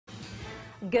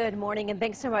Good morning and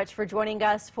thanks so much for joining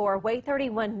us for Way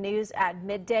 31 News at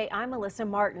midday. I'm Melissa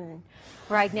Martin.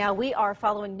 Right now we are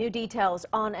following new details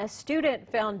on a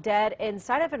student found dead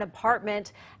inside of an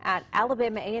apartment at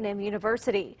Alabama A&M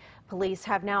University. Police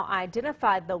have now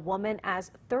identified the woman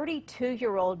as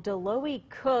 32-year-old Deloe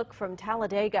Cook from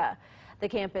Talladega. The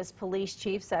campus police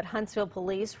chief said Huntsville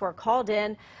police were called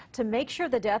in to make sure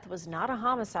the death was not a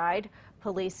homicide.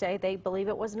 Police say they believe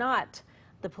it was not.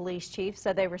 The police chief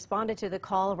said they responded to the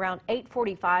call around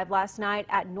 8:45 last night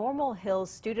at Normal Hills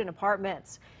student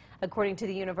apartments. According to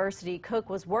the university, Cook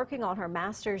was working on her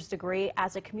master's degree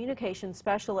as a communications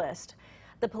specialist.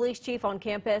 The police chief on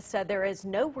campus said there is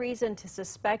no reason to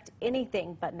suspect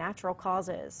anything but natural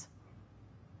causes.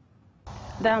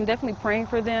 That I'm definitely praying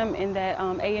for them and that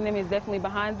A&M is definitely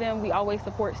behind them. We always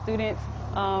support students,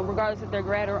 regardless if they're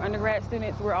grad or undergrad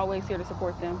students. We're always here to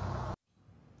support them.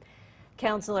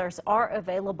 Counselors are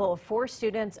available for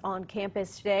students on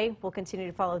campus today. We'll continue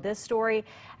to follow this story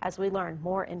as we learn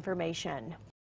more information.